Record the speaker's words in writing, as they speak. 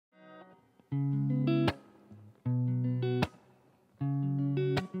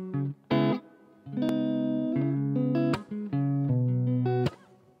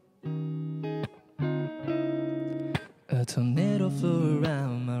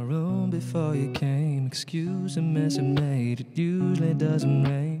before you came. Excuse the mess I made, it usually doesn't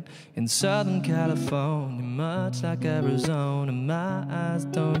rain in Southern California, much like Arizona. My eyes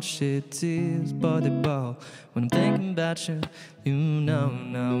don't shed tears, but they ball when I'm thinking about you. You know,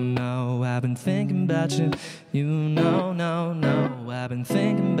 no, I've been thinking about you. You know, no, I've been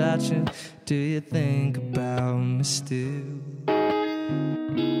thinking about you. Do you think about me still?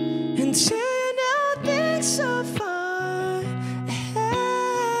 And do you know things so far ahead?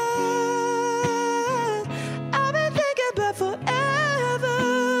 I've been thinking about forever.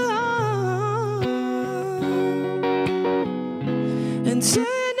 And do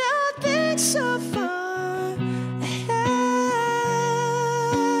you know things so far ahead?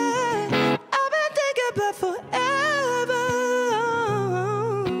 I've been thinking about forever.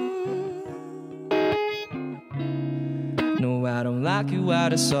 No, I don't lock you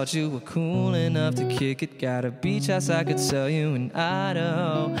out. I thought you were cool enough to kick it. Got a beach house I could sell you in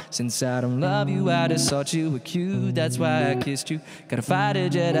Idaho. Since I don't love you, I just thought you were cute. That's why I kissed you. Got a fighter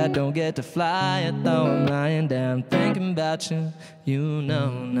jet I don't get to fly. I thought I'm lying down thinking about you. You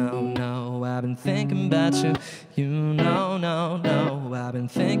know, no, I've been thinking about you. You know, no, I've been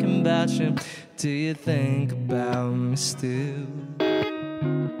thinking about you. Do you think about me still?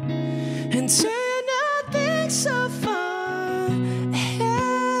 And do you know things so far?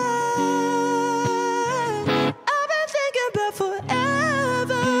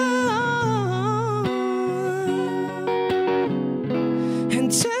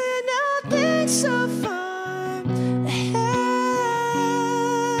 So far ahead,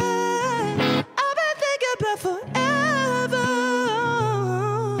 I've been thinking about forever.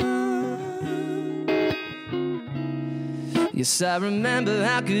 Yes, I remember.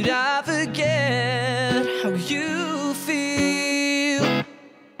 How could I forget how you feel?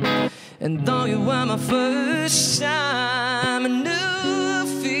 And though you were my first time, I knew I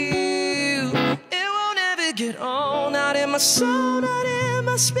feel it won't ever get old. Not in my soul, not in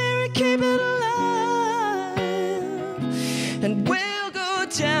my spirit. Keep it alive. And we'll go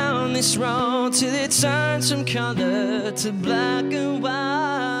down this road till it turns from color to black and white.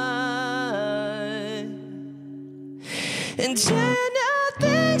 And do you know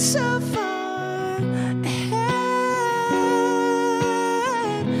things so far